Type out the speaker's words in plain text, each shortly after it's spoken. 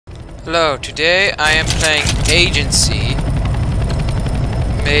Hello, today I am playing Agency,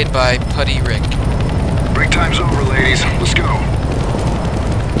 made by Putty Rick. Break time's over, ladies. Let's go.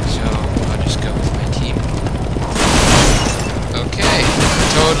 So, I'll just go with my team. Okay,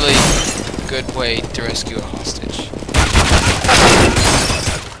 totally good way to rescue a hostage.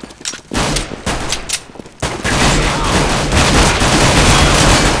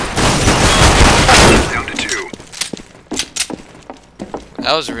 Down to 2.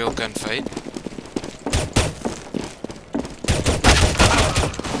 That was a real gunfight.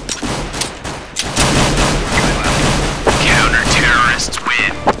 Counter-terrorists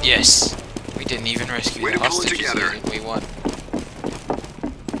win. Yes! We didn't even rescue Way the to pull it hostages together. and we won.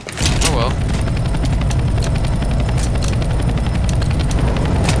 Oh well.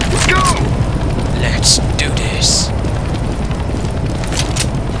 Let's go! Let's do this!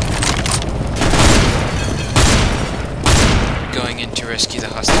 Going in to rescue the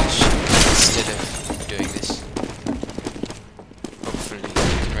hostage instead of doing this. Hopefully we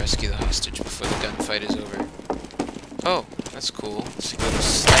can rescue the hostage before the gunfight is over. Oh, that's cool. It's a little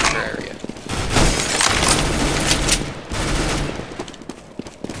sniper area.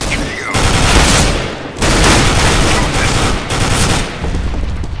 Here you go.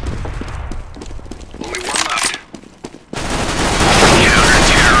 Only one left.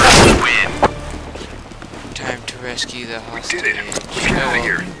 Counter-terrorists win. Time to rescue the We hostage. did it. Let's get out of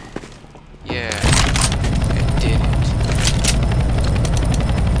here. Yeah, I did it.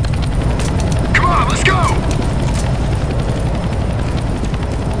 Come on, let's go!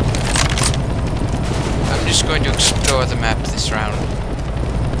 I'm just going to explore the map this round.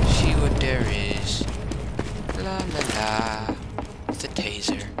 See what there is. La la la. It's a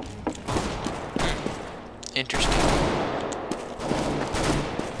taser. Interesting.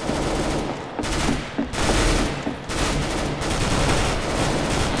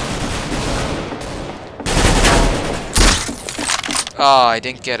 Oh, I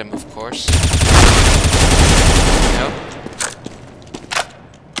didn't get him, of course. Nope.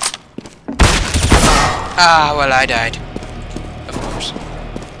 Ah, well, I died. Of course.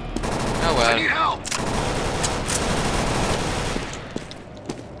 Oh I well. need help.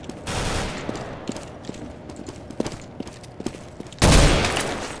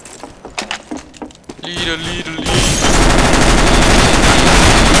 Leader.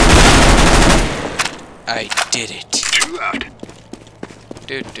 I did it. 2 left.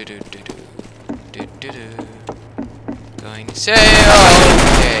 Do. Going to say,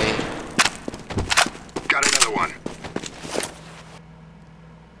 okay. Got another one.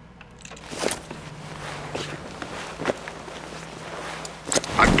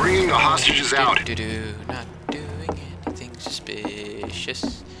 I'm bringing the hostages out. Not doing anything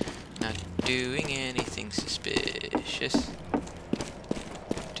suspicious. Not doing anything suspicious.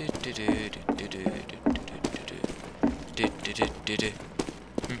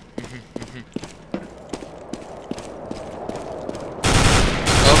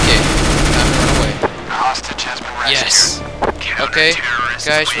 Okay, I'm on the way. Hostage has been rescued. Yes. Okay,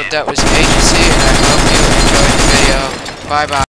 guys, well that was Agency, and I hope you enjoyed the video. Bye bye.